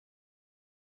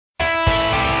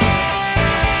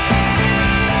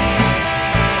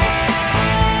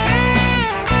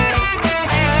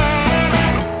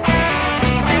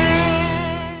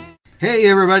Hey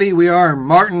everybody, we are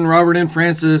Martin, Robert, and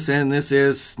Francis, and this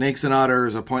is Snakes and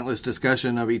Otters, a pointless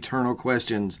discussion of eternal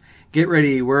questions. Get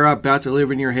ready, we're about to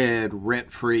live in your head,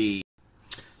 rent-free.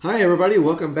 Hi everybody,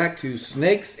 welcome back to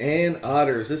Snakes and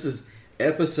Otters. This is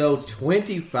episode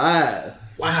 25.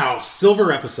 Wow,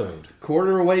 silver episode.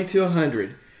 Quarter away to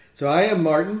 100. So I am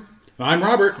Martin. I'm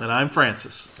Robert. And I'm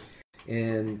Francis.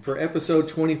 And for episode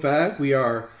 25, we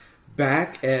are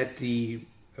back at the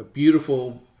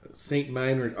beautiful St.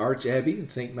 Meinrad Arch Abbey in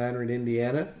St. Meinrad,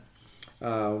 Indiana.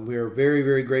 We are very,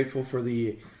 very grateful for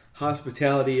the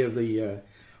hospitality of the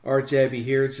Arch Abbey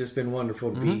here. It's just been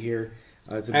wonderful to be here.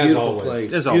 It's a beautiful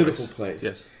place. Beautiful place.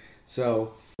 Yes.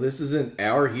 So this is an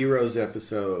Our Heroes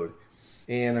episode.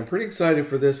 And I'm pretty excited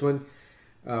for this one.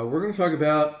 We're going to talk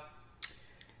about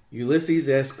Ulysses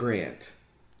S. Grant.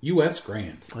 U.S.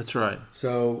 Grant. That's right.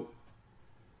 So,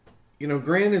 you know,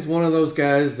 Grant is one of those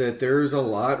guys that there's a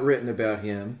lot written about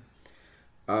him.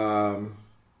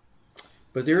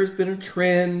 But there's been a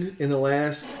trend in the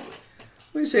last,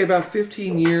 let me say, about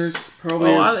 15 years,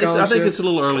 probably. I think it's a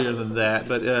little earlier than that,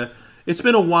 but it's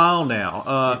been a while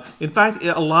now. In fact,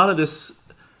 a lot of this,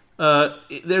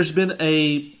 there's been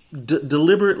a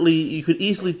deliberately, you could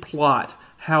easily plot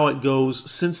how it goes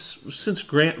since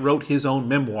Grant wrote his own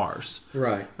memoirs.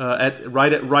 Right.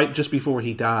 Right just before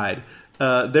he died.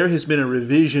 There has been a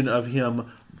revision of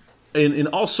him in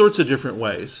all sorts of different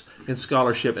ways in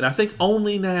scholarship. And I think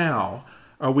only now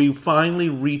are we finally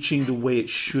reaching the way it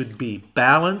should be.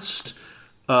 Balanced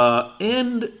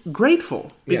and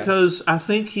grateful. Because I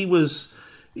think he was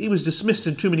dismissed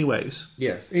in too many ways.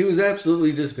 Yes, he was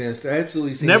absolutely dismissed.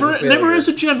 Absolutely seen never as a failure. Never as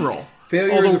a general.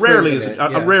 Although rarely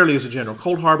as a general.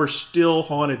 Cold Harbor still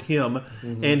haunted him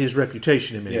and his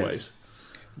reputation in many ways.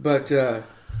 But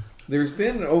there's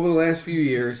been, over the last few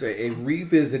years, a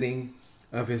revisiting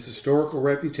of his historical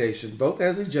reputation, both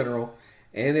as a general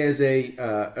and as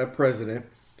a president.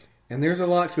 And there's a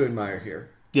lot to admire here.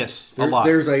 Yes, a lot.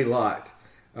 There's a lot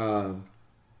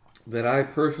that I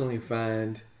personally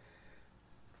find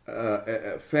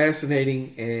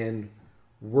fascinating and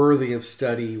worthy of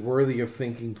study, worthy of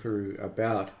thinking through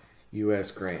about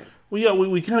U.S. Grant. Well, yeah,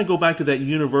 we kind of go back to that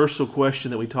universal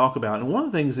question that we talk about. And one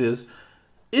of the things is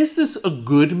this a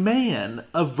good man,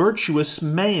 a virtuous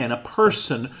man, a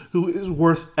person who is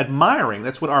worth admiring?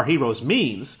 That's what Our Heroes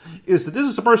means, is that this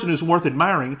is a person who's worth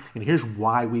admiring, and here's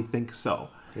why we think so.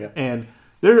 Yep. And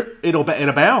it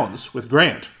abounds with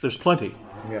Grant. There's plenty.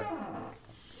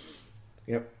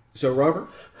 Yep. So, Robert?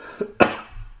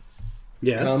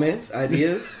 Yes. Comments,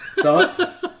 ideas, thoughts?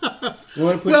 I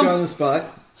want to put you on the spot.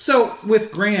 So,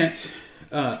 with Grant,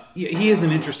 he is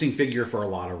an interesting figure for a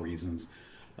lot of reasons.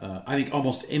 I think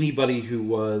almost anybody who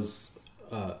was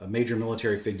a major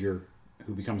military figure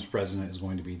who becomes president is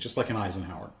going to be just like an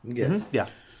Eisenhower. Yes. Mm-hmm.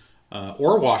 Yeah.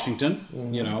 Or Washington,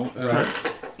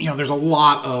 Right. There's a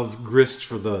lot of grist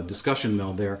for the discussion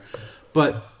mill there.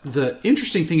 But the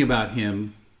interesting thing about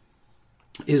him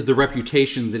is the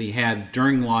reputation that he had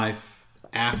during life,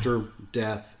 after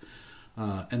death,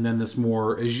 and then this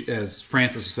more, as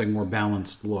Francis was saying, more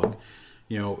balanced look.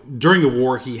 During the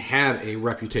war, he had a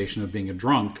reputation of being a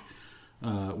drunk,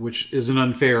 which is an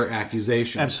unfair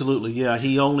accusation. Absolutely, yeah.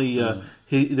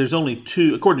 There's only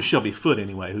two, according to Shelby Foote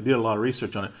anyway, who did a lot of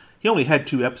research on it. He only had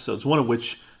 2 episodes, one of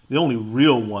which, the only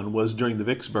real one, was during the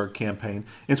Vicksburg campaign.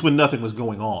 It's when nothing was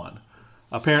going on.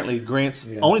 Apparently,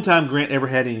 only time Grant ever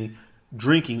had any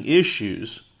drinking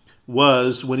issues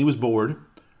was when he was bored,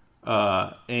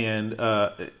 and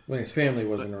when his family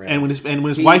wasn't around, and when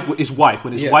his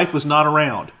wife was not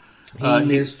around. He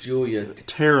missed Julia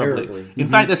terribly. In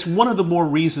fact, that's one of the more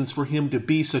reasons for him to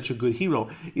be such a good hero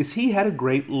is he had a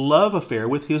great love affair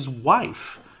with his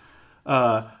wife,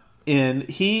 and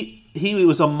he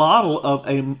was a model of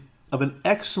an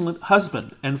excellent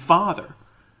husband and father.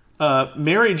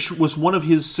 Marriage was one of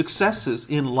his successes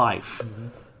in life.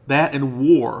 That and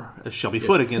war, as Shelby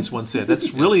Foote once said.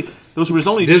 That's really, those were his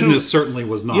only two. Business certainly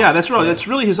was not. Yeah, that's right. That's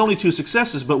really his only 2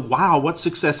 successes, but wow, what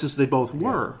successes they both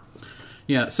were.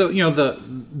 Yeah, so,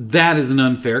 that is an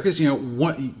unfair, because,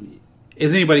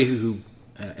 as anybody who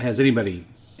has anybody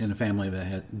in a family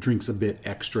that drinks a bit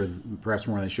extra, perhaps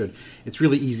more than they should, it's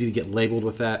really easy to get labeled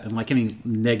with that, and like any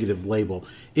negative label,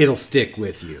 it'll stick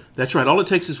with you. That's right. All it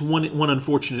takes is one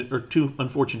unfortunate or 2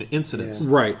 unfortunate incidents.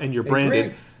 Right. And you're branded.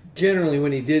 And Grant, generally,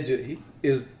 when he did it, he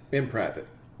is in private.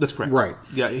 That's correct. Right.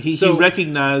 Yeah, he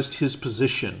recognized his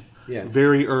position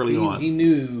very early on. He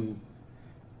knew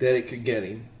that it could get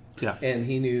him. Yeah. And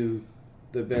he knew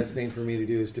the best thing for me to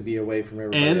do is to be away from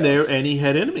everybody else. And he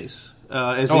had enemies.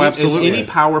 As absolutely. any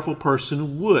powerful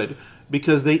person would.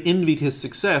 because they envied his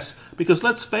success. Because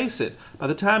let's face it, by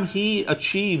the time he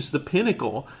achieves the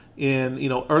pinnacle in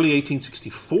early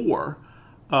 1864,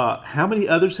 how many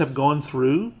others have gone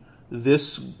through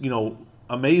this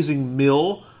amazing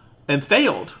mill and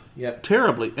failed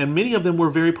terribly? And many of them were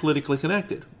very politically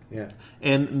connected. Yeah.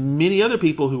 And many other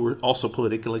people who were also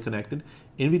politically connected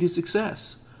envied his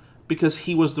success because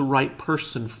he was the right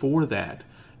person for that.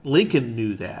 Lincoln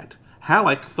knew that.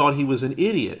 Halleck thought he was an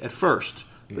idiot at first,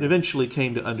 but eventually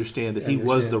came to understand that he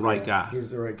was the right guy. He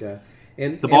was the right guy.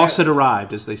 And the boss had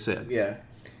arrived, as they said. Yeah.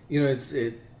 He was,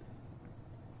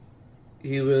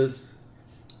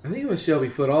 I think it was Shelby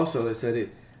Foote also that said it,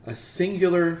 a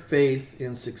singular faith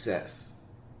in success.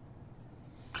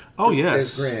 Oh,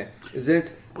 yes. As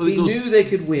Grant. He knew they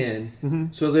could win,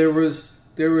 so there was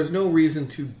no reason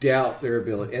to doubt their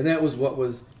ability. And that was what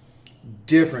was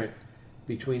different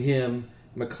between him,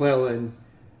 McClellan,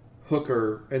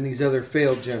 Hooker, and these other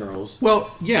failed generals.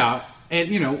 Well, yeah, and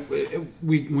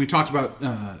we talked about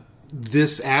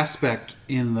this aspect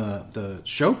in the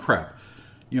show prep.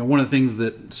 One of the things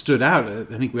that stood out, I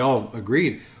think we all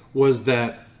agreed, was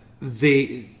that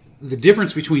the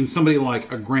difference between somebody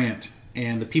like a Grant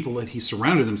and the people that he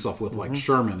surrounded himself with, like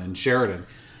Sherman and Sheridan,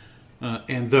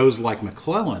 and those like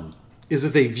McClellan, is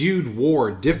that they viewed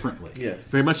war differently. Yes,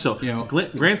 very much so.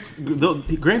 Grant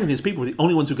and his people were the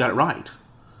only ones who got it right,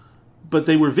 but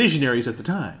they were visionaries at the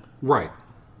time. Right.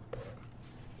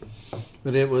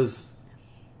 But he was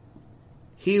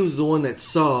the one that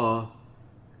saw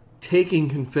taking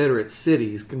Confederate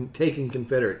cities, taking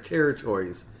Confederate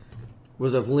territories,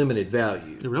 was of limited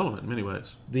value. Irrelevant in many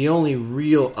ways. The only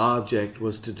real object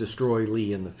was to destroy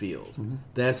Lee in the field.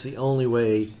 That's the only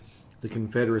way the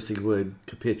Confederacy would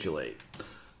capitulate.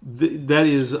 That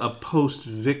is a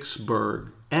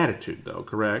post-Vicksburg attitude, though,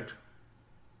 correct?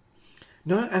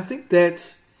 No, I think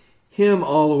that's him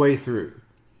all the way through.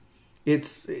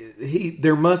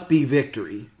 There must be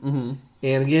victory. And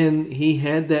again, he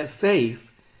had that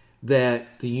faith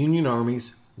that the Union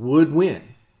armies would win.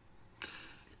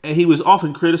 And he was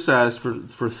often criticized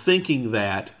for thinking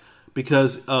that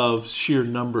because of sheer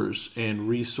numbers and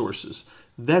resources.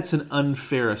 That's an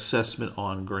unfair assessment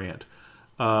on Grant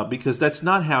because that's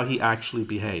not how he actually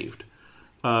behaved.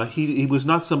 He was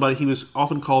not somebody, he was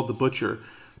often called the butcher.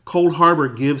 Cold Harbor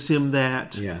gives him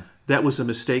that. Yeah. That was a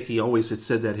mistake. He always had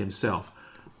said that himself.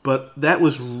 But that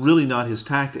was really not his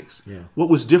tactics. Yeah. What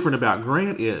was different about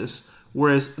Grant is,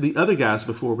 whereas the other guys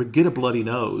before would get a bloody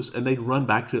nose and they'd run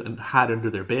back to and hide under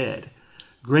their bed,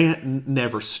 Grant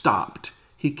never stopped.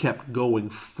 He kept going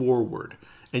forward.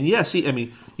 And yes,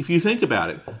 if you think about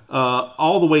it,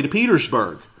 all the way to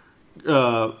Petersburg,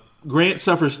 Grant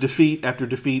suffers defeat after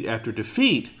defeat after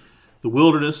defeat. The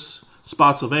Wilderness,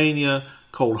 Spotsylvania,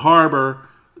 Cold Harbor,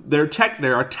 there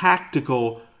are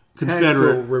tactical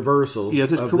Confederate reversals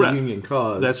of the Union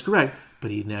cause. That's correct.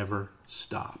 But he never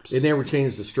stops. It never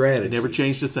changed the strategy. It never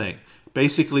changed a thing.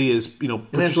 Basically, and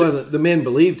that's why the men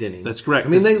believed in him. That's correct. I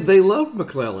mean, they loved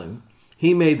McClellan.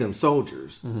 He made them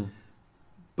soldiers,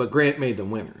 but Grant made them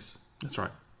winners. That's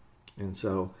right. And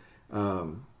so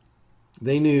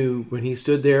they knew when he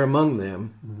stood there among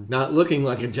them, not looking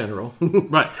like a general,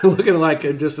 right, looking like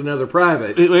just another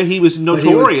private. He was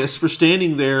notorious for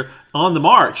standing there on the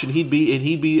march, and he'd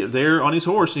be there on his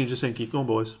horse, and he'd just say, "Keep going,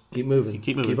 boys. Keep moving.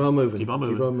 Keep moving. Keep on moving. Keep on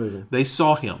moving. Keep on moving." They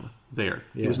saw him there.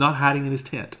 Yeah. He was not hiding in his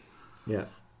tent. Yeah.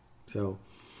 So,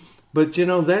 but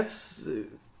that's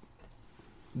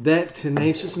that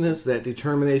tenaciousness, that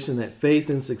determination, that faith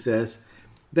in success.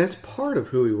 That's part of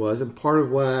who he was, and part of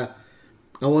why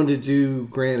I wanted to do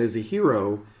Grant as a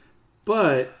hero.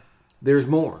 But there's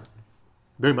more.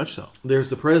 Very much so. There's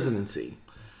the presidency.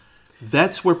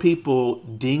 That's where people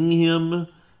ding him,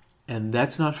 and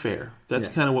that's not fair. That's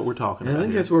kind of what we're talking about. I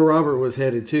think that's where Robert was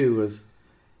headed too. Was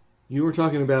you were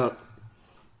talking about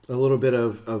a little bit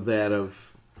of that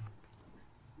of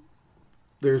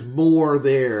there's more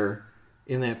there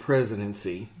in that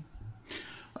presidency.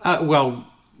 Well,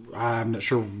 I'm not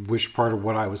sure which part of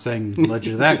what I was saying led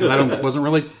you to that, because I wasn't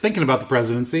really thinking about the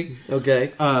presidency.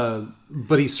 Okay.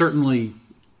 But he certainly,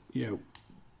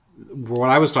 what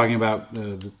I was talking about,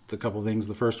 the couple of things.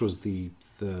 The first was the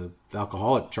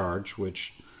alcoholic charge,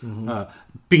 which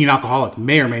being an alcoholic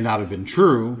may or may not have been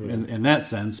true in that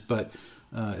sense, but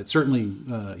it certainly,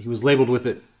 he was labeled with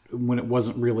it when it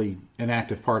wasn't really an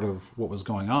active part of what was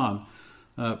going on.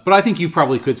 But I think you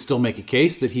probably could still make a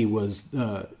case that he was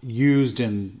used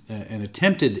and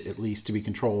attempted at least to be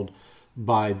controlled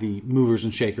by the movers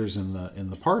and shakers in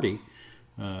the party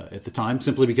at the time,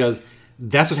 simply because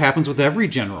that's what happens with every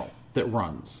general that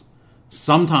runs.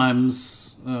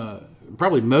 Sometimes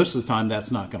probably most of the time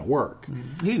that's not going to work.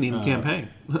 He didn't even campaign.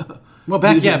 Well,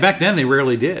 back then they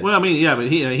rarely did. Well, I mean, yeah, but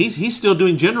he's still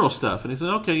doing general stuff, and he said,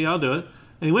 "Okay, yeah, I'll do it,"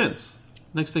 and he wins.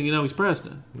 Next thing you know, he's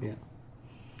president. Yeah.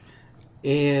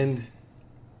 And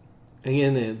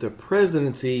again, the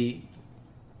presidency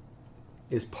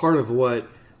is part of what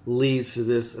leads to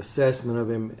this assessment of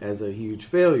him as a huge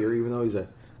failure, even though he's a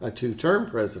two-term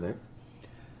president.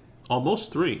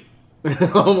 Almost 3.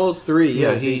 Almost 3.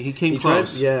 Yeah, yes. he came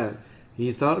close.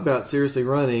 He thought about seriously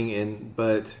running,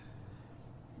 but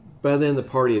by then the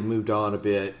party had moved on a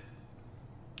bit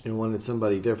and wanted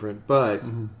somebody different. But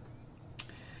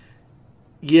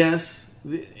yes,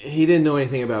 he didn't know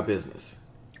anything about business.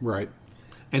 Right.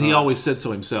 And he always said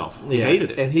so himself. He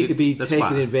hated it. And he could be That's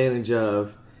taken why. advantage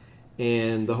of.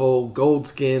 And the whole gold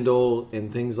scandal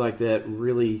and things like that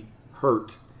really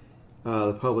hurt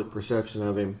the public perception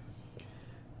of him.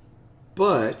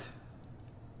 But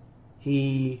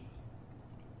he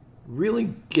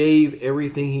really gave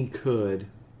everything he could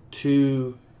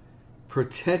to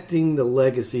protecting the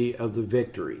legacy of the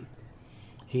victory.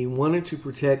 He wanted to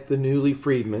protect the newly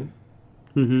freedmen.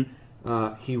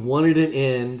 He wanted an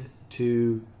end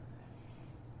to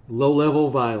low-level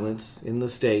violence in the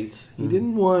states. He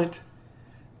didn't want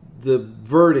the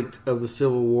verdict of the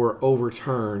Civil War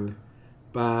overturned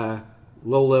by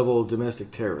low-level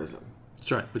domestic terrorism.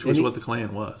 That's right, which was what the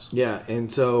Klan was. Yeah,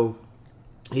 and so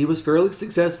he was fairly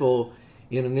successful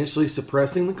in initially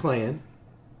suppressing the Klan,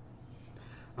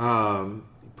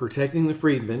 protecting the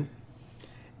freedmen,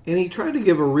 and he tried to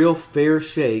give a real fair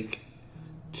shake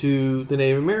to the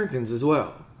Native Americans as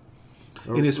well.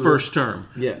 In his first term.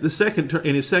 Yeah. In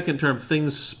his second term,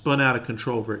 things spun out of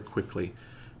control very quickly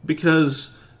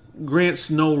because Grant's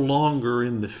no longer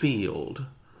in the field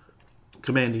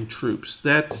commanding troops.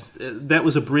 That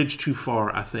was a bridge too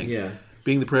far, I think. Yeah.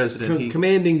 Being the president,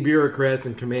 commanding bureaucrats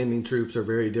and commanding troops are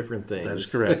very different things. That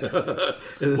is correct.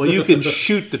 Well, you can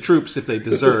shoot the troops if they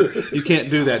desert. You can't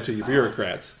do that to your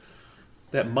bureaucrats.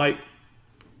 That might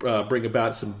bring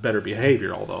about some better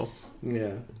behavior, although.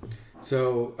 Yeah.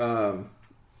 So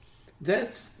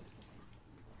that's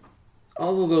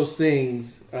all of those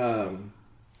things.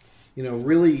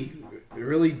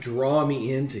 Really draw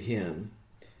me into him.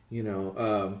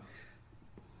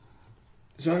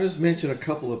 So I just mentioned a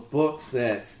couple of books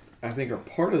that I think are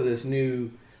part of this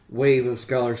new wave of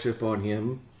scholarship on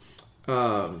him.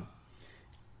 Ron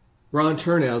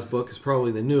Chernow's book is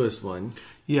probably the newest one.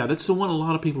 Yeah, that's the one a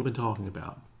lot of people have been talking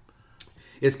about.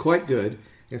 It's quite good.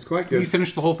 Have you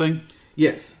finished the whole thing?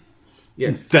 Yes.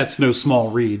 That's no small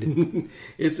read.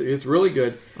 It's really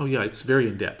good. Oh yeah, it's very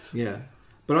in depth. Yeah,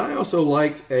 but I also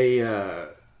like a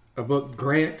book,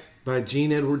 Grant, by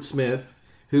Gene Edward Smith,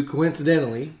 who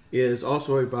coincidentally is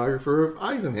also a biographer of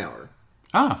Eisenhower.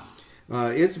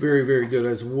 It's very, very good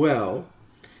as well.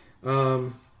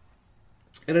 And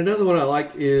another one I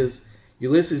like is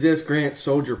Ulysses S. Grant,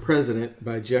 Soldier President,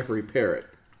 by Geoffrey Perrett.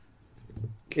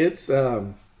 It's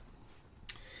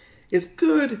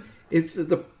good.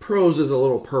 The prose is a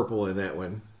little purple in that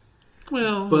one.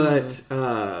 Well, but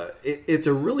it's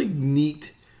a really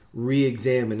neat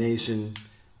re-examination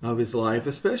of his life,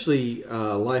 especially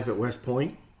life at West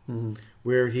Point,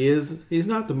 where he's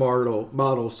not the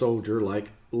model soldier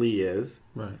like Lee is,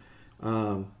 right?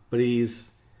 But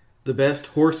he's the best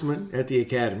horseman at the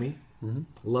academy.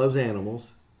 Loves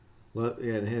animals,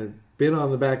 and had been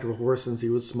on the back of a horse since he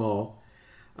was small,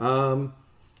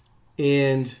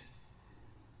 and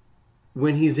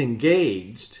when he's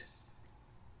engaged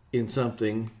in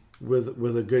something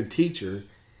with a good teacher,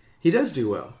 he does do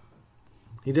well.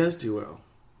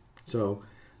 So,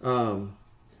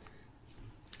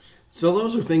 so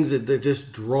those are things that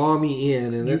just draw me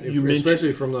in, and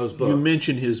especially from those books. You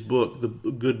mentioned his book, the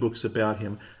good books about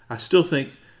him. I still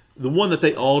think the one that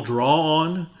they all draw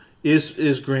on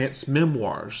is Grant's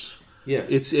Memoirs.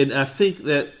 Yes, and I think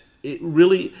that it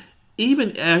really,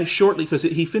 even as shortly, because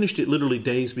he finished it literally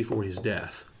days before his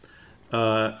death,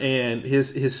 and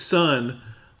his son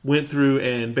went through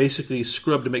and basically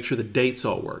scrubbed to make sure the dates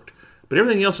all worked. But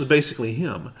everything else is basically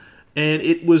him. And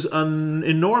it was an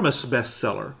enormous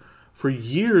bestseller for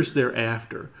years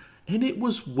thereafter. And it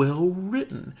was well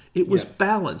written. It was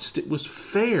balanced. It was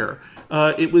fair.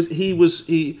 These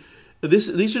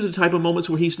are the type of moments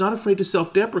where he's not afraid to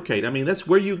self-deprecate. I mean, that's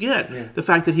where you get the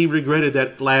fact that he regretted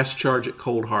that last charge at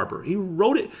Cold Harbor. He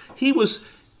wrote it.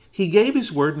 He gave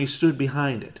his word and he stood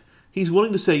behind it. He's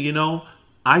willing to say,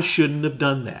 I shouldn't have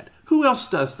done that. Who else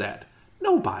does that?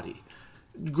 Nobody.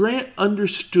 Grant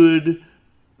understood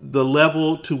the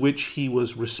level to which he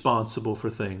was responsible for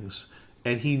things,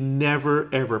 and he never,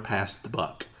 ever passed the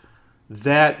buck.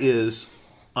 That is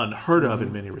unheard of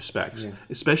in many respects,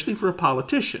 especially for a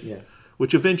politician,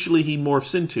 which eventually he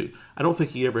morphs into. I don't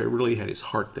think he ever really had his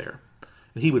heart there.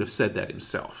 And he would have said that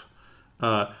himself.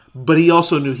 But he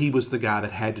also knew he was the guy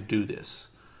that had to do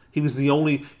this. He was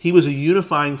a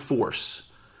unifying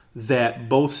force that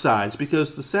both sides,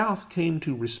 because the South came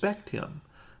to respect him.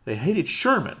 They hated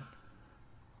Sherman,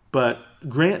 but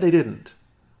Grant they didn't.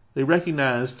 They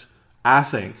recognized, I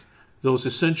think, those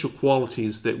essential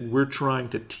qualities that we're trying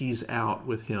to tease out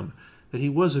with him, that he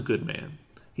was a good man.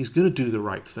 He's going to do the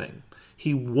right thing.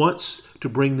 He wants to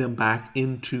bring them back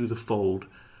into the fold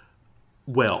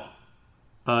well.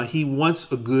 He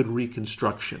wants a good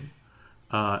reconstruction.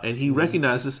 And he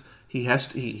recognizes he has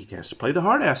to play the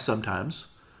hard ass sometimes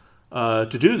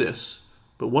to do this.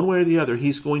 But one way or the other,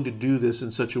 he's going to do this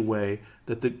in such a way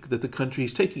that the country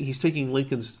he's taking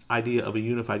Lincoln's idea of a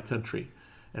unified country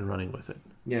and running with it.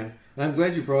 Yeah, and I'm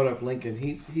glad you brought up Lincoln.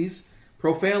 He's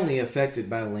profoundly affected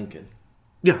by Lincoln.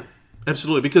 Yeah,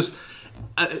 absolutely. Because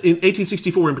in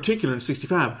 1864 in particular, and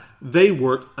 65, they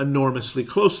work enormously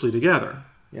closely together.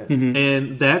 Yes. Mm-hmm.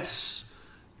 And that's,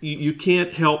 you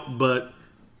can't help but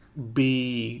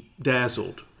be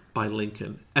dazzled by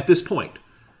Lincoln at this point.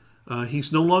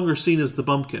 He's no longer seen as the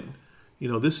bumpkin.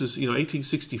 This is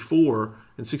 1864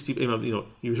 and 60.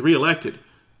 He was reelected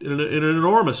in an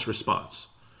enormous response.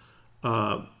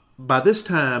 By this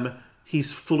time,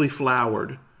 he's fully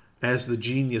flowered as the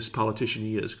genius politician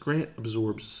he is. Grant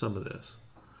absorbs some of this.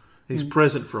 He's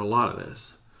present for a lot of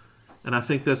this. And I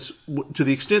think that's, to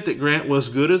the extent that Grant was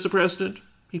good as a president,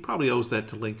 he probably owes that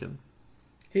to Lincoln.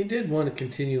 He did want to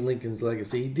continue Lincoln's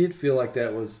legacy. He did feel like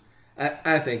that was,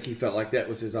 I think he felt like that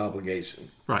was his obligation.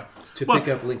 Right. To pick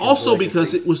up Lincoln's also legacy.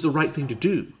 because it was the right thing to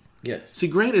do. Yes. See,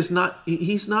 Grant is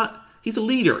he's a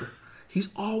leader. He's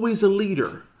always a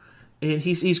leader. And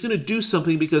he's going to do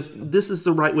something because this is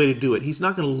the right way to do it. He's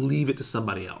not going to leave it to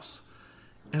somebody else.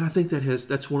 And I think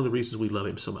that's one of the reasons we love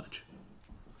him so much.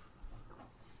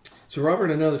 So,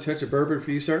 Robert, another touch of bourbon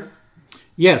for you, sir?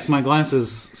 Yes, my glass has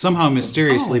somehow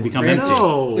mysteriously become empty.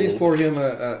 No. Please pour him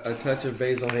a touch of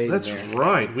Basil Hayden. That's there.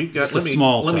 right. We've got. Just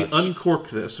Let me uncork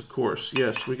this. Of course,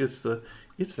 yes.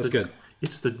 That's good.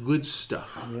 It's the good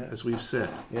stuff, as we've said.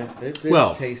 Yeah, it's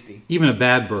tasty. Even a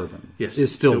bad bourbon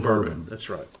is still bourbon. That's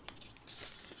right.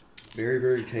 Very,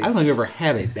 very tasty. I don't think I've ever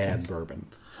had a bad bourbon.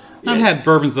 I've had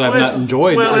bourbons that I've not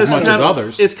enjoyed as much as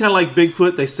others. It's kind of like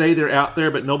Bigfoot. They say they're out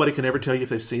there, but nobody can ever tell you if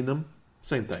they've seen them.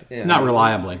 Same thing. Yeah. Not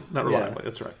reliably.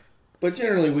 That's right. But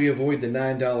generally, we avoid the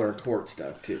 $9 a quart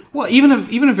stuff, too. Well, even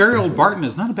a very old Barton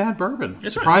is not a bad bourbon,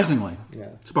 surprisingly. Yeah.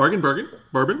 It's a bargain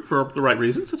bourbon for the right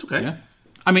reasons. That's okay. Yeah.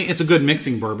 I mean, it's a good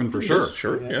mixing bourbon for sure.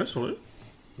 Sure. Yeah, absolutely.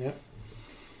 Yeah.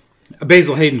 A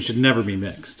Basil Hayden should never be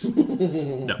mixed.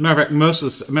 No. Matter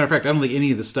of fact, I don't think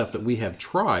any of the stuff that we have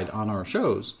tried on our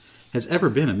shows has ever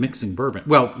been a mixing bourbon.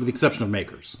 Well, with the exception of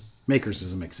Makers. Makers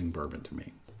is a mixing bourbon to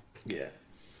me. Yeah.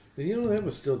 And that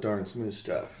was still darn smooth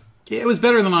stuff. It was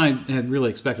better than I had really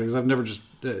expected because I've never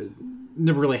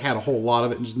really had a whole lot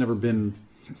of it and just never been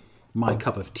my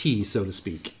cup of tea, so to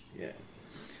speak. Yeah.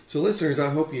 So, listeners, I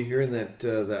hope you're hearing that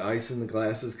the ice in the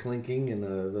glasses clinking and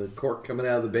the cork coming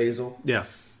out of the basil. Yeah.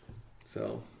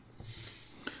 So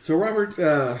Robert,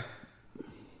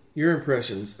 your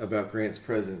impressions about Grant's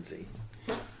presidency?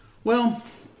 Well,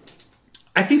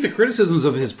 I think the criticisms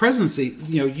of his presidency,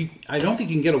 I don't think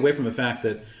you can get away from the fact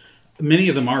that many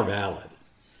of them are valid.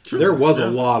 Sure. There was a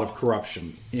lot of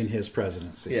corruption in his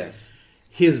presidency. Yes.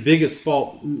 His biggest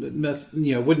fault,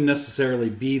 wouldn't necessarily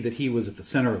be that he was at the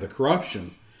center of the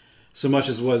corruption, so much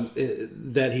as was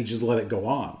that he just let it go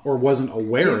on or wasn't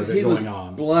aware of it going on.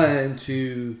 He was blind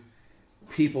to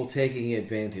people taking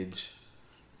advantage.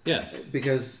 Yes.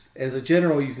 Because as a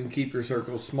general, you can keep your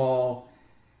circle small.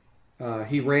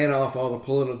 He ran off all the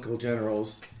political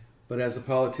generals, but as a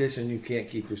politician, you can't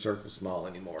keep your circle small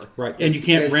anymore. Right, and you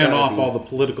can't ran off all the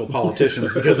political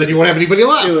politicians because then you won't have anybody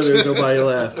left. There's nobody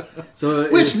left.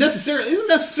 So which isn't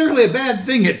necessarily a bad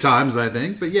thing at times, I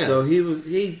think. But yes. So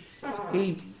he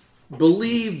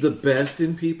believed the best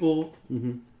in people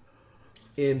and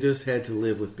just had to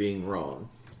live with being wrong.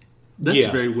 That's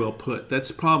very well put.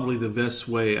 That's probably the best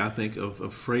way, I think,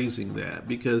 of phrasing that,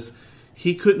 because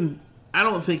he couldn't. I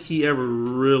don't think he ever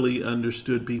really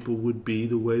understood people would be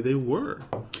the way they were,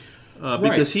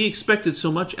 because he expected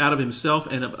so much out of himself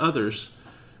and of others.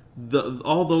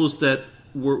 All those that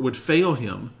would fail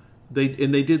him, they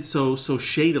did so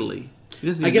shadily. He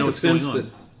doesn't even know what's going on. I get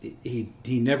the sense that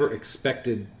he never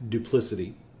expected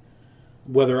duplicity,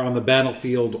 whether on the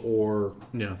battlefield or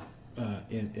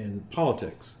in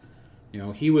politics.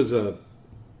 He was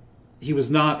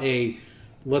not a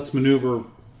let's maneuver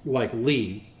like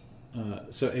Lee.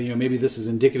 So maybe this is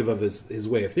indicative of his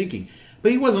way of thinking.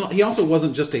 But he wasn't. He also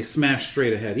wasn't just a smash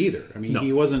straight ahead either. I mean,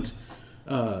 he wasn't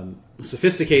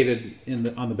sophisticated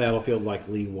on the battlefield like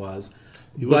Lee was.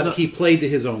 But he played to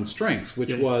his own strengths,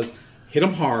 which was hit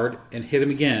him hard and hit him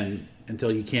again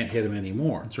until you can't hit him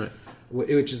anymore. That's right.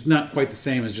 Which is not quite the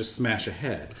same as just smash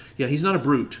ahead. Yeah, he's not a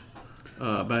brute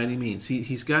by any means.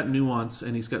 He's got nuance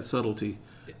and he's got subtlety,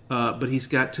 but he's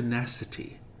got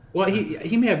tenacity. Well,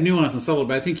 he may have nuance and subtlety,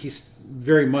 but I think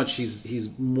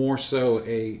he's more so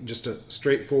just a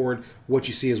straightforward what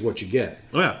you see is what you get.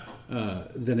 Oh yeah.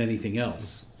 Than anything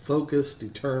else. Focused,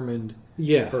 determined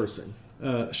person.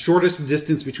 Shortest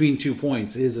distance between 2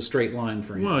 points is a straight line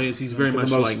for him. Well, he's very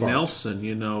much like part.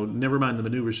 Nelson. Never mind the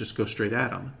maneuvers, just go straight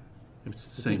at him.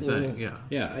 It's the same thing. Yeah.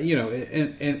 Yeah.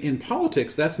 And in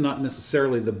politics, that's not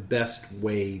necessarily the best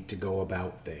way to go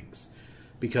about things,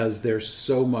 because there's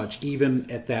so much, even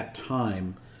at that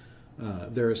time,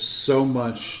 there is so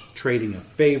much trading of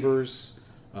favors,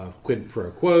 quid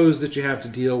pro quos that you have to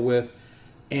deal with,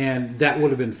 and that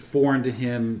would have been foreign to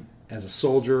him as a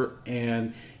soldier.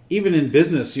 And even in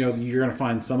business, you're going to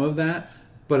find some of that.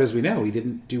 But as we know, he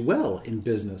didn't do well in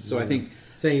business. So I think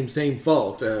same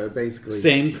fault, basically.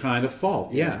 Same kind of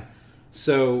fault, yeah.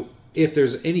 So if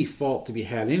there's any fault to be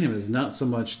had in him, is not so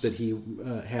much that he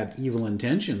had evil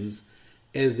intentions,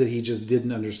 as that he just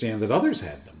didn't understand that others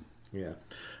had them. Yeah.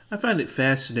 I find it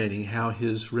fascinating how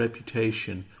his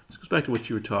reputation, this goes back to what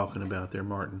you were talking about there,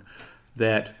 Martin,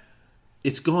 that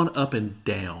it's gone up and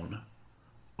down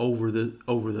over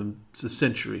the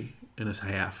century and a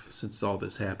half since all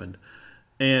this happened.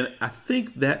 And I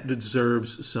think that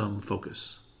deserves some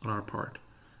focus on our part,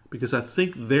 because I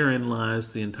think therein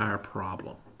lies the entire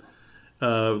problem.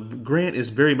 Grant is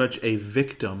very much a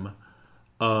victim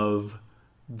of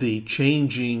the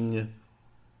changing,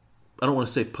 I don't want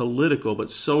to say political,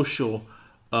 but social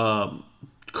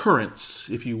currents,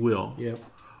 if you will,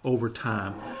 over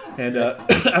time. And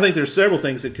I think there's several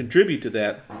things that contribute to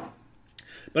that.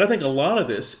 But I think a lot of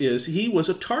this is he was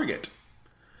a target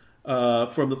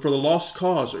for the lost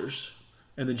causers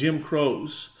and the Jim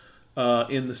Crows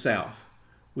in the South.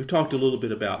 We've talked a little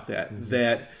bit about that. Mm-hmm.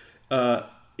 That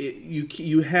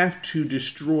you have to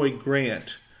destroy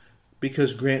Grant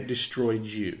because Grant destroyed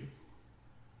you.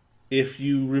 If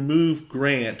you remove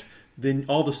Grant, then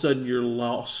all of a sudden your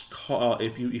lost cause.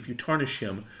 If you tarnish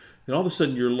him, then all of a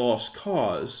sudden your lost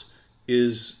cause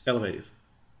is elevated.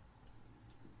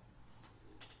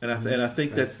 And I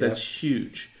think that's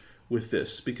huge with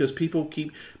this, because people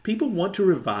want to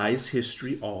revise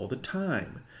history all the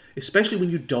time, especially when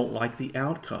you don't like the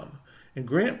outcome. And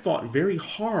Grant fought very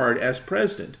hard as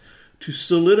president to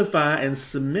solidify and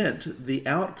cement the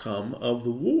outcome of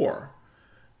the war,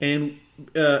 and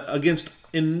against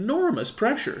enormous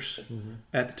pressures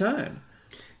at the time.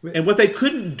 And what they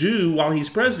couldn't do while he's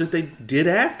president, they did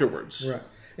afterwards.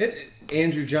 Right.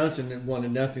 Andrew Johnson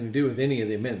wanted nothing to do with any of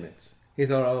the amendments. He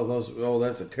thought,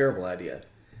 that's a terrible idea.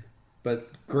 But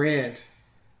Grant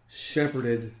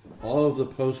shepherded all of the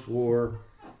post-war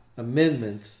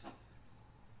amendments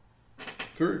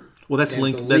through. Well, that's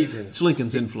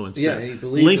Lincoln's influence. Yeah, there. he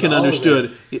believed Lincoln in all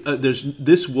understood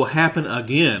this will happen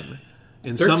again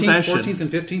in 13th, some fashion. 14th,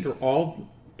 and 15th were all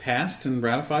passed and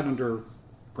ratified under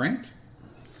Grant.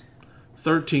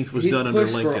 13th was done under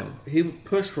Lincoln. He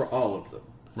pushed for all of them.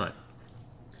 Right.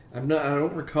 I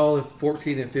don't recall if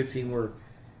 14 and 15 were.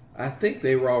 I think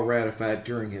they were all ratified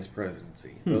during his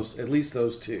presidency. At least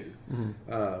those two.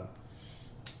 Mm-hmm.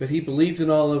 But he believed in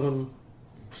all of them,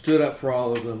 stood up for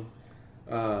all of them.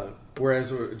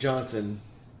 Whereas Johnson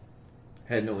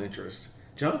had no interest.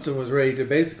 Johnson was ready to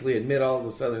basically admit all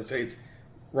the southern states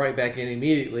right back in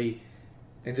immediately,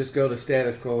 and just go to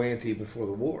status quo ante before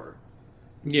the war.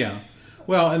 Yeah.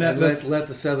 Well, and let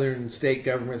the southern state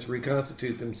governments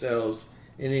reconstitute themselves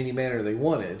in any manner they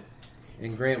wanted.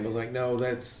 And Grant was like, no,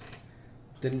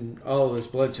 then all of this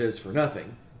bloodshed's for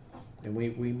nothing. And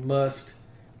we must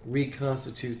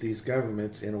reconstitute these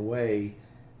governments in a way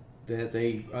that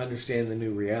they understand the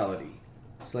new reality.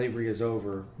 Slavery is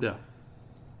over. Yeah.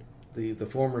 The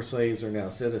former slaves are now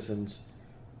citizens.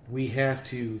 We have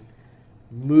to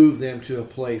move them to a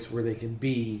place where they can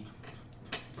be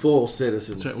full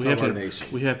citizens of our nation.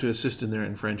 We have to assist in their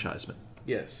enfranchisement.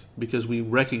 Yes. Because we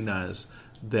recognize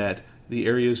that the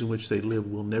areas in which they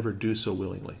live will never do so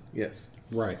willingly. Yes.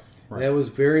 Right. That was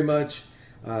very much,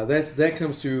 that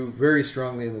comes through very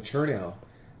strongly in the Chernow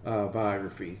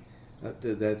biography.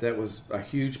 That was a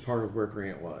huge part of where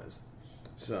Grant was.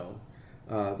 So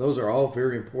those are all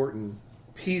very important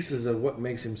pieces of what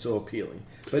makes him so appealing.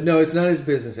 But no, it's not his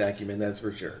business acumen, that's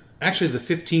for sure. Actually, the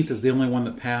 15th is the only one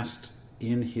that passed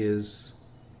in his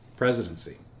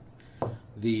presidency.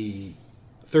 The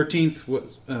 13th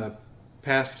was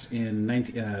passed in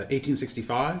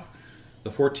 1865.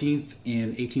 The 14th in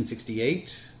 1868.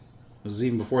 This was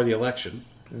even before the election.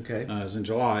 Okay. It was in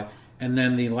July. And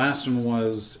then the last one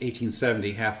was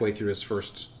 1870, halfway through his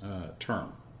first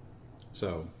term.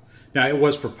 So, now it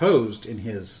was proposed in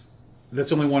his...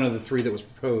 That's only one of the three that was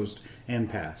proposed and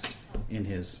passed in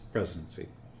his presidency.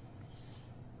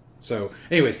 So,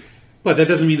 anyways, but that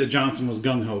doesn't mean that Johnson was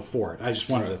gung-ho for it. I just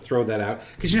wanted to throw that out.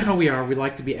 Because you know how we are. We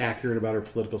like to be accurate about our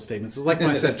political statements. It's like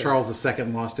when I said Charles II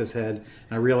lost his head, and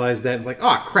I realized that. It's like,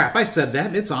 oh, crap, I said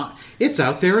that. It's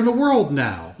out there in the world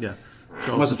now. Yeah.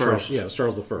 Charles the First. Yeah, it was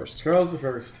Charles the First. Charles the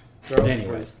First.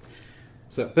 Anyways.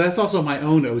 So, but that's also my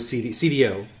own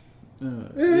CDO.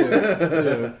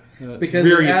 Because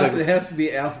it has to be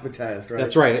alphabetized, right?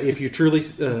 That's right. If you're truly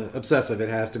obsessive, it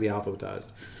has to be alphabetized.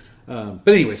 But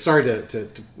anyway, sorry to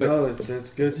no, that's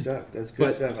good stuff. That's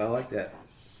good stuff. I like that.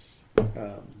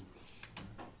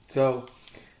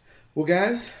 Well,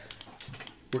 guys,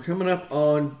 we're coming up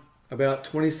on about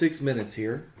 26 minutes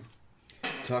here.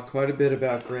 Talked quite a bit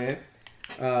about Grant,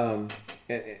 and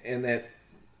that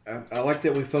I like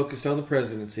that we focused on the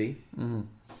presidency.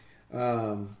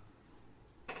 Mm-hmm.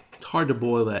 It's hard to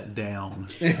boil that down.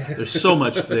 There's so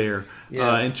much there,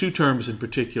 in two terms in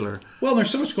particular. Well,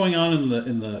 there's so much going on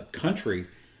in the country,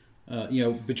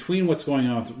 between what's going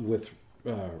on with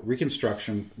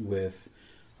Reconstruction, with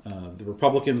the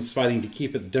Republicans fighting to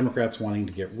keep it, the Democrats wanting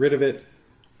to get rid of it,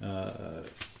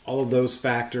 all of those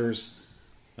factors.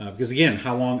 Because again,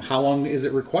 how long is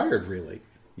it required, really?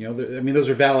 Those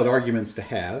are valid arguments to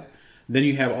have. Then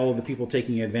you have all of the people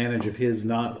taking advantage of his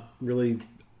not really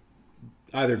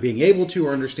either being able to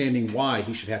or understanding why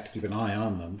he should have to keep an eye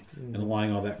on them, and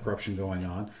allowing all that corruption going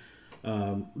on.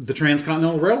 The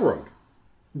Transcontinental Railroad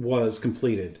was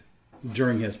completed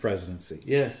during his presidency.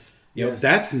 Yes.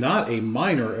 That's not a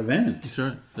minor event. That's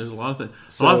right. There's a lot of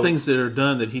things. A lot of things that are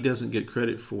done that he doesn't get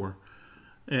credit for.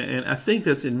 And I think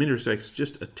that's in many respects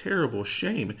just a terrible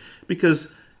shame.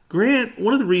 Because Grant,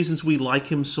 one of the reasons we like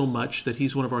him so much, that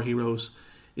he's one of our heroes,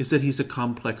 is that he's a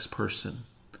complex person.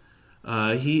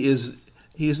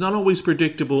 He is not always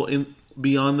predictable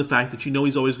beyond the fact that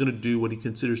he's always going to do what he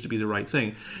considers to be the right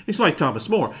thing. It's like Thomas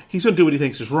More. He's going to do what he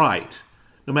thinks is right,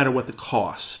 no matter what the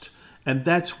cost. And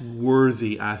that's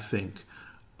worthy, I think,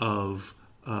 of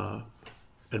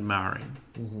admiring.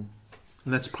 Mm-hmm.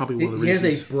 And that's probably one of the reasons. He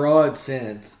has a broad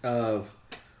sense of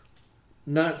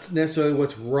not necessarily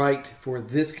what's right for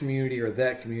this community or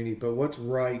that community, but what's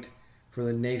right for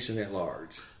the nation at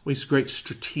large. Well, he's a great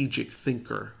strategic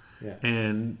thinker. Yeah.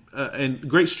 And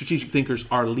great strategic thinkers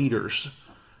are leaders.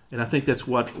 And I think that's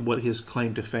what his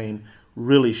claim to fame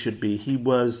really should be. He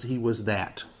was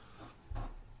that.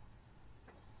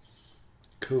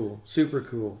 Cool. Super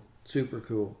cool. Super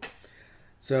cool.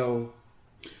 So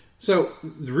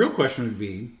the real question would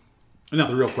be, not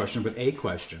the real question, but a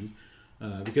question,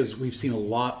 because we've seen a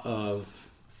lot of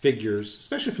figures,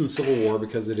 especially from the Civil War,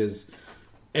 because it is,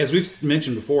 as we've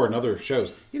mentioned before in other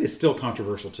shows, it is still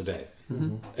controversial today.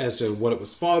 Mm-hmm. As to what it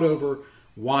was fought over,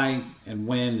 why and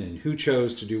when, and who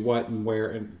chose to do what and where,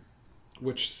 and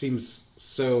which seems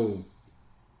so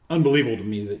unbelievable to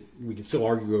me that we can still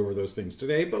argue over those things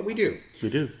today, but we do. We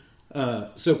do.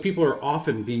 So people are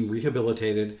often being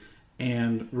rehabilitated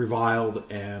and reviled,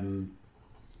 and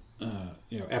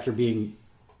after being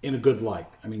in a good light.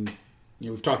 I mean,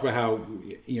 we've talked about how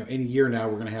in a year now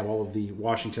we're going to have all of the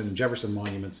Washington and Jefferson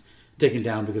monuments taken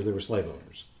down because they were slave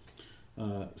owners.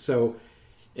 So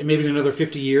maybe in another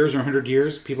 50 years or 100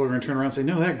 years, people are going to turn around and say,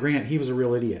 no, that Grant, he was a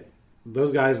real idiot.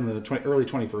 Those guys in the early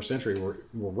 21st century were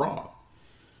wrong.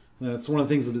 That's one of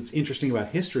the things that's interesting about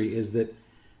history, is that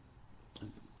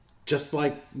just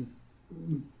like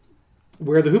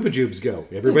where the hoopajubes go,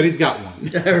 everybody's got one.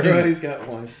 Everybody's got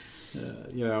one.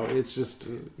 It's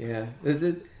just... Yeah.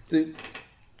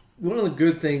 One of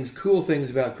the cool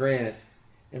things about Grant,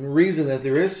 and the reason that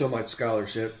there is so much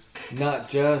scholarship, not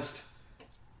just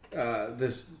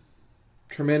this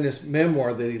tremendous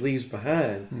memoir that he leaves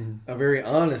behind, a very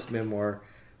honest memoir,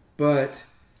 but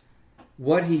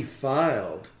what he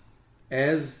filed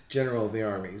as General of the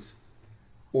Armies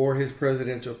or his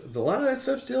presidential, a lot of that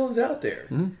stuff still is out there.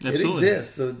 It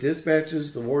exists. The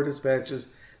dispatches, the war dispatches,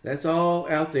 that's all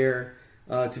out there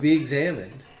to be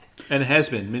examined. And it has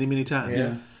been many, many times.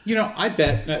 Yeah. I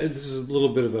bet, this is a little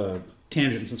bit of a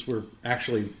tangent since we're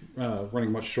actually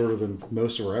running much shorter than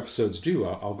most of our episodes do.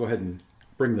 I'll go ahead and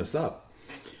bring this up.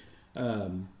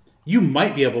 You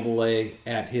might be able to lay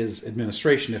at his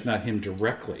administration, if not him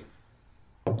directly,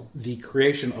 the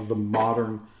creation of the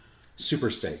modern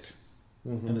superstate,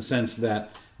 in the sense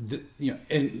that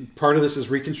and part of this is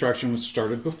Reconstruction, which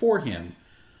started before him,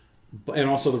 and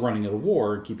also the running of the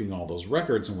war and keeping all those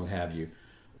records and what have you.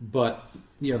 But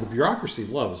the bureaucracy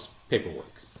loves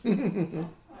paperwork,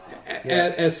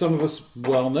 as some of us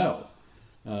well know.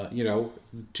 The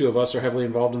two of us are heavily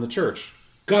involved in the church.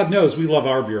 God knows we love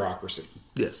our bureaucracy.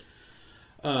 Yes.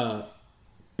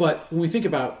 But when we think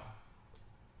about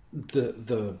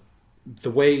the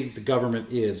way the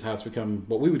government is, how it's become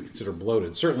what we would consider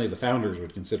bloated, certainly the founders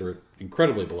would consider it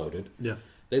incredibly bloated. Yeah.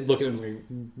 They'd look at it and say,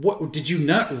 "What? Did you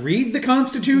not read the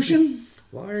Constitution?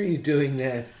 Why are you doing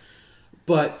that?"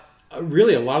 But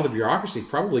really, a lot of the bureaucracy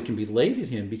probably can be laid at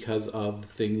him because of the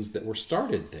things that were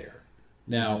started there.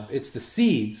 Now, it's the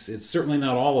seeds. It's certainly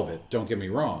not all of it. Don't get me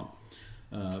wrong.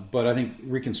 But I think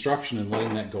Reconstruction and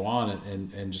letting that go on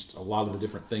and just a lot of the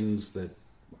different things that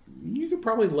you could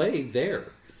probably lay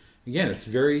there. Again, it's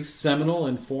very seminal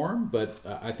in form, but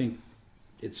I think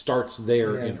it starts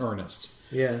there in earnest.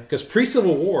 Yeah. Because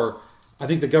pre-Civil War, I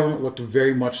think the government looked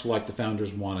very much like the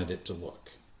founders wanted it to look.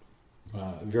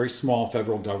 Very small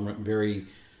federal government, very,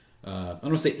 I don't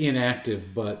want to say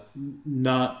inactive, but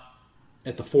not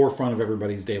at the forefront of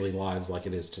everybody's daily lives like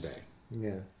it is today.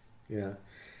 Yeah, yeah.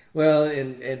 Well,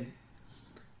 and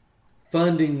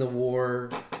funding the war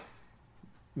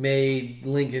made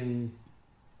Lincoln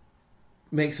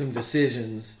make some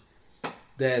decisions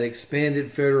that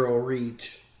expanded federal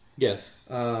reach. Yes.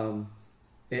 And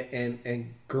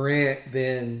Grant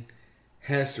then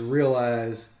has to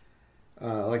realize,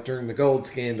 like during the gold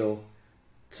scandal,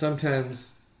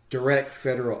 sometimes direct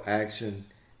federal action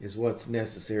is what's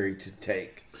necessary to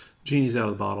take. Genie's out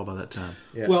of the bottle by that time.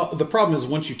 Yeah. Well, the problem is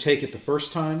once you take it the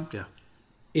first time, Yeah.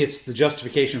 it's the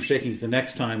justification for taking it the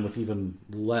next time with even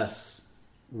less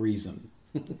reason.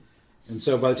 And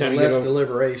so by the time you less get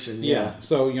deliberation. yeah.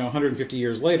 So 150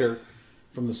 years later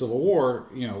from the Civil War,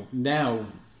 now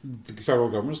the federal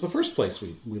government is the first place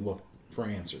we look for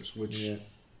answers, which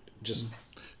just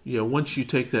Yeah, once you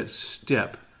take that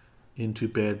step into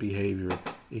bad behavior,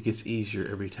 it gets easier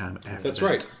every time after that's that.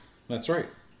 right. That's right.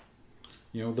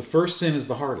 The first sin is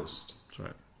the hardest. That's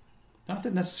right. Not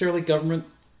that necessarily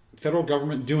federal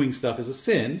government doing stuff is a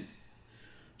sin.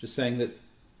 Just saying that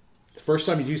the first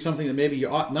time you do something that maybe you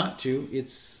ought not to,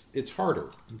 it's harder.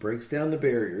 It breaks down the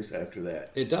barriers after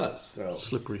that. It does. So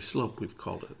Slippery slope, we've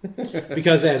called it.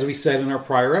 Because as we said in our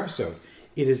prior episode,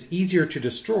 it is easier to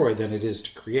destroy than it is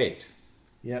to create.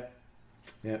 Yep.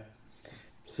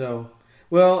 So,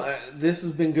 well, this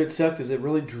has been good stuff because it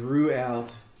really drew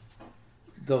out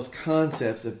those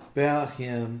concepts about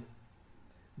him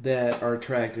that are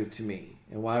attractive to me,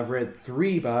 and why I've read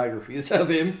 3 biographies of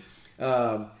him,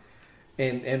 and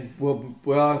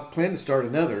I plan to start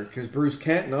another because Bruce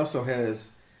Catton also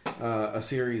has a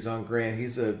series on Grant.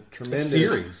 He's a tremendous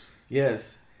series.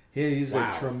 Yes, he's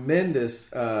a tremendous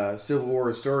Civil War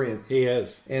historian. He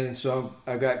is, and so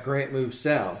I've got Grant Moves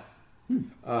South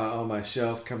on my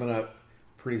shelf coming up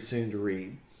pretty soon to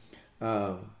read.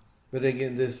 But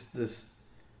again, this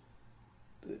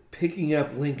picking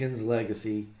up Lincoln's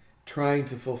legacy, trying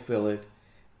to fulfill it,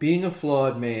 being a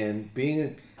flawed man,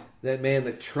 being that man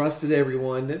that trusted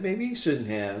everyone that maybe he shouldn't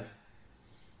have,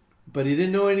 but he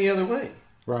didn't know any other way.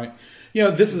 right.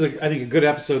 This is, I think, a good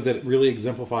episode that really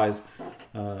exemplifies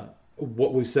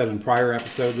what we've said in prior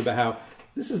episodes about how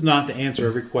this is not to answer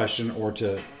every question or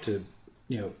to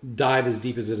dive as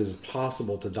deep as it is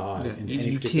possible to dive in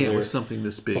any You particular. can't with something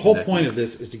this big. The whole point of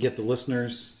this is to get the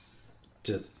listeners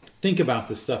to think about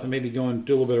this stuff and maybe go and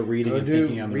do a little bit of reading and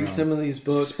thinking on their own. Read some of these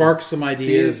books. Spark some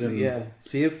ideas.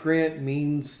 See if Grant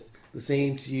means the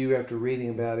same to you after reading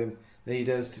about him that he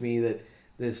does to me. That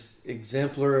this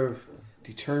exemplar of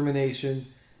determination,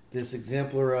 this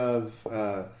exemplar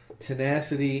of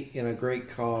tenacity in a great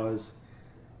cause,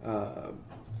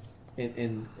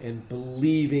 and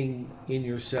believing in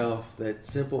yourself, that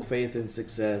simple faith and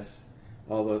success,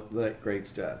 all that great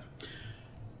stuff.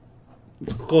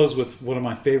 Let's close with one of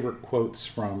my favorite quotes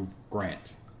from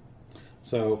Grant.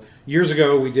 So, years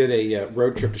ago, we did a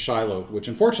road trip to Shiloh, which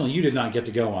unfortunately you did not get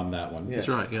to go on that one. Yes. That's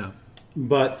right, yeah.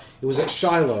 But it was at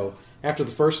Shiloh after the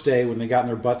first day when they got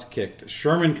their butts kicked.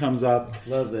 Sherman comes up.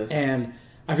 Love this. And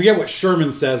I forget what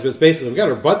Sherman says, but it's basically, we got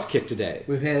our butts kicked today.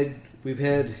 We've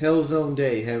had Hell's Own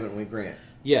Day, haven't we, Grant?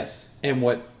 Yes. And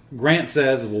what Grant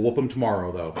says, we'll whoop them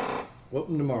tomorrow, though. Whoop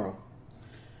them tomorrow.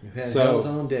 We've had Hell's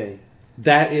Own Day.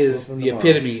 That is the tomorrow.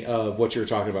 epitome of what you were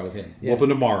talking about with him. Yeah. Whoop them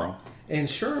tomorrow. And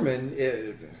Sherman,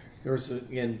 there's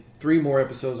again 3 more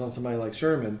episodes on somebody like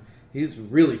Sherman. He's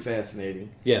really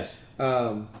fascinating. Yes.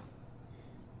 But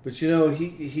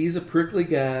he's a prickly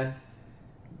guy.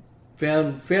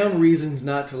 Found reasons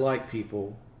not to like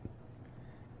people.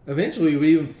 eventually would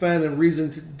even find a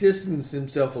reason to distance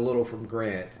himself a little from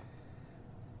Grant.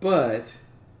 But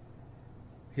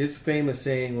his famous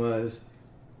saying was,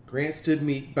 Grant stood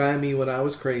by me when I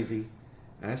was crazy.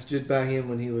 I stood by him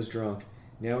when he was drunk.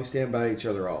 Now we stand by each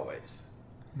other always.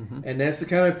 Mm-hmm. And that's the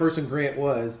kind of person Grant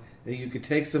was, that you could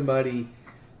take somebody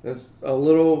that's a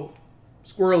little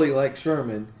squirrely like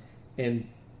Sherman and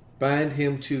bind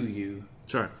him to you.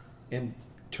 Sure. And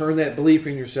turn that belief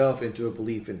in yourself into a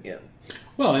belief in him.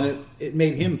 Well, and it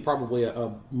made him probably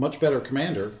a much better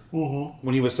commander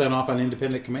when he was sent off on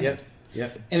independent command.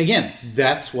 Yep. And again,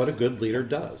 that's what a good leader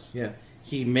does. Yeah.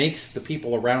 He makes the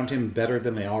people around him better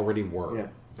than they already were. Yeah.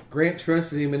 Grant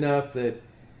trusted him enough that,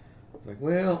 like,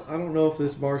 well, I don't know if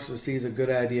this march to sea is a good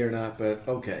idea or not, but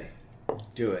okay,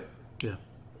 do it. Yeah.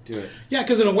 Do it. Yeah,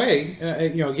 because in a way,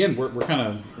 again, we're kind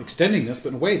of extending this, but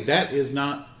in a way, that is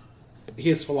not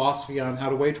his philosophy on how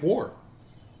to wage war.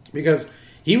 Because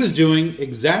he was doing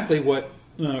exactly what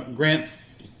Grant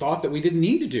thought that we didn't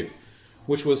need to do,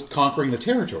 which was conquering the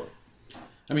territory.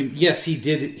 I mean, yes,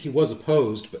 he was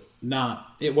opposed, but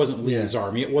it wasn't Lee's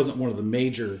army. It wasn't one of the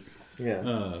major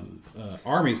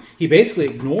armies. He basically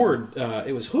ignored,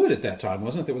 it was Hood at that time,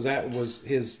 wasn't it? That was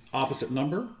his opposite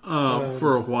number?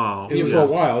 For a while. For a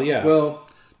while, yeah. Well,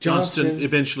 Johnston,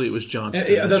 eventually it was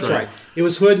Johnston. Yeah, that's right. It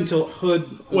was Hood until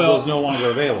Hood was no longer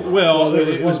available. Well,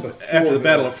 it was after the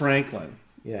Battle of Franklin.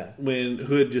 Yeah. When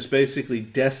Hood just basically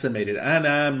decimated,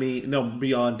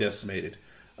 beyond decimated.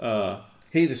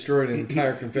 He destroyed an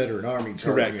entire Confederate army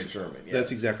charging at Sherman. Yes.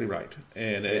 That's exactly right.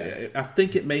 And I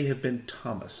think it may have been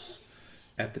Thomas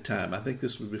at the time. I think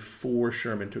this was before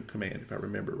Sherman took command, if I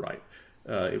remember right.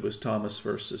 It was Thomas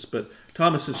versus, but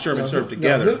Thomas and Sherman served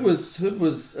together. Hood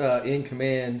was in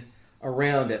command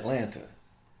around Atlanta.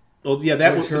 Oh yeah,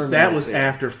 that was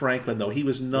after Franklin though. He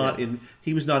was not in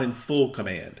full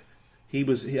command. I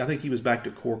think he was back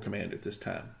to corps command at this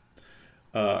time.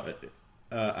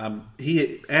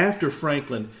 After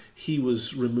Franklin, he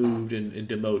was removed and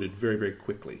demoted very, very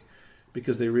quickly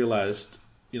because they realized,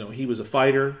 he was a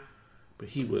fighter, but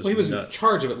he was. Well, he was in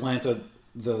charge of Atlanta.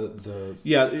 He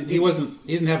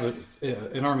didn't have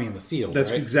an army in the field.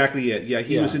 That's right? exactly it. Yeah,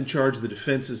 he was in charge of the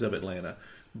defenses of Atlanta.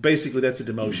 Basically, that's a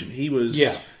demotion. He was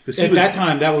at that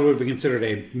time that would have been considered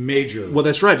a major. Well,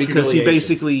 that's right because he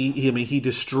basically he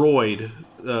destroyed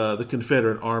the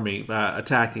Confederate army by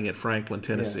attacking at Franklin,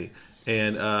 Tennessee. Yeah.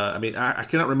 And I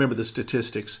cannot remember the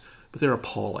statistics, but they're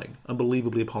appalling,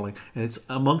 unbelievably appalling. And it's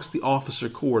amongst the officer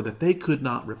corps that they could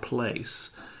not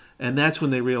replace. And that's when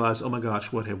they realized, oh my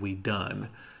gosh, what have we done?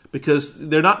 Because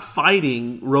they're not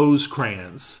fighting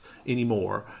Rosecrans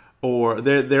anymore, or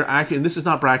they're acting. And this is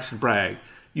not Braxton Bragg.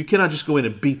 You cannot just go in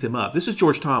and beat them up. This is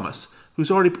George Thomas,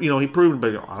 who's already he proven,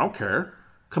 but I don't care.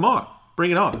 Come on,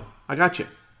 bring it on. I got you,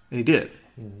 and he did.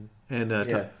 Mm-hmm. And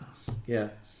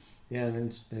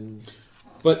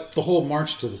but the whole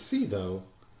march to the sea, though,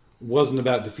 wasn't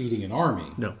about defeating an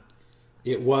army. No.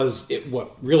 It was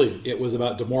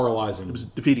about demoralizing. It was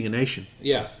defeating a nation.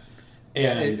 Yeah.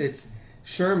 And it's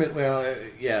Sherman. Well,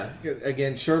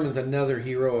 again, Sherman's another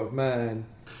hero of mine.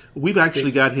 We've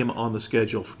actually got him on the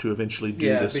schedule to eventually do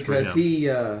this for him.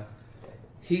 Because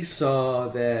he saw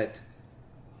that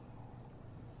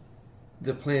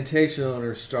the plantation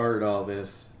owners started all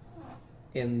this,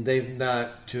 and they've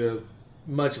not, to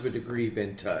much of a degree,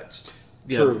 been touched.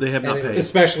 Yeah, true. They have not paid.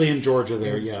 Especially in Georgia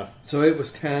there, yeah. So it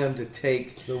was time to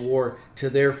take the war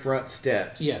to their front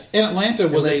steps. Yes, and Atlanta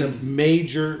was a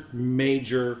major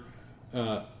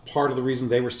part of the reason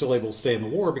they were still able to stay in the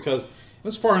war, because it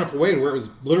was far enough away to where it was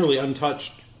literally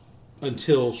untouched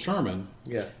until Sherman.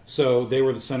 Yeah. So they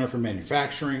were the center for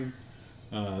manufacturing.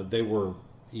 They were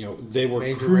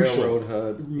major crucial. Railroad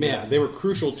hub. Yeah, they were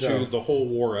crucial to the whole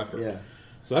war effort. Yeah.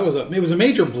 So it was a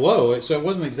major blow. So it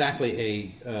wasn't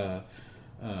exactly a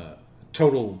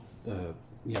total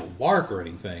lark or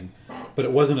anything, but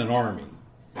it wasn't an army.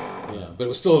 But it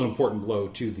was still an important blow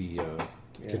to the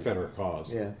Confederate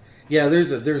cause. Yeah. Yeah.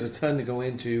 There's a ton to go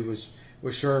into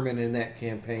with Sherman in that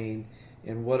campaign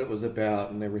and what it was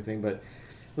about and everything. But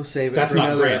we'll save it for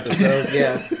another episode.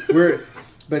 Yeah.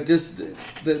 But just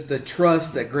the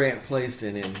trust that Grant placed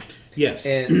in him. Yes.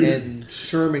 And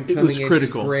Sherman coming into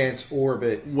Grant's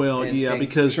orbit. Well,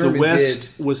 because Sherman the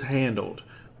West was handled.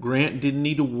 Grant didn't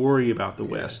need to worry about the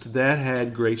West. That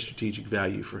had great strategic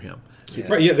value for him. Yeah.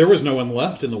 Right, yeah, there was no one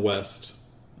left in the West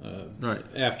right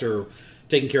after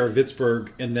taking care of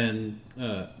Vicksburg and then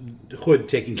Hood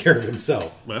taking care of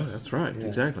himself. Well, that's right. Yeah,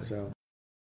 exactly. So.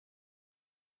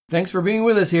 Thanks for being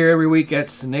with us here every week at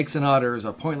Snakes and Otters,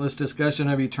 a pointless discussion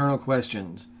of eternal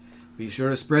questions. Be sure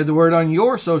to spread the word on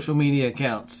your social media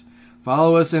accounts.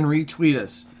 Follow us and retweet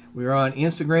us. We are on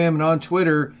Instagram and on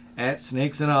Twitter at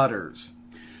Snakes and Otters.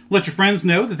 Let your friends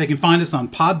know that they can find us on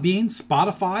Podbean,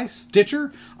 Spotify,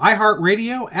 Stitcher,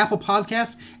 iHeartRadio, Apple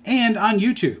Podcasts, and on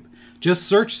YouTube. Just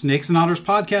search Snakes and Otters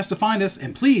Podcast to find us,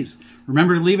 and please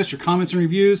remember to leave us your comments and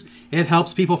reviews. It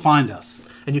helps people find us.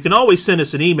 And you can always send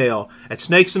us an email at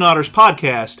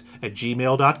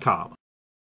snakesandotterspodcast@gmail.com.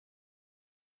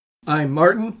 I'm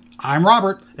Martin. I'm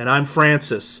Robert. And I'm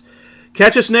Francis.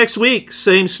 Catch us next week.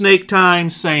 Same snake time,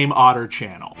 same otter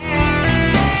channel.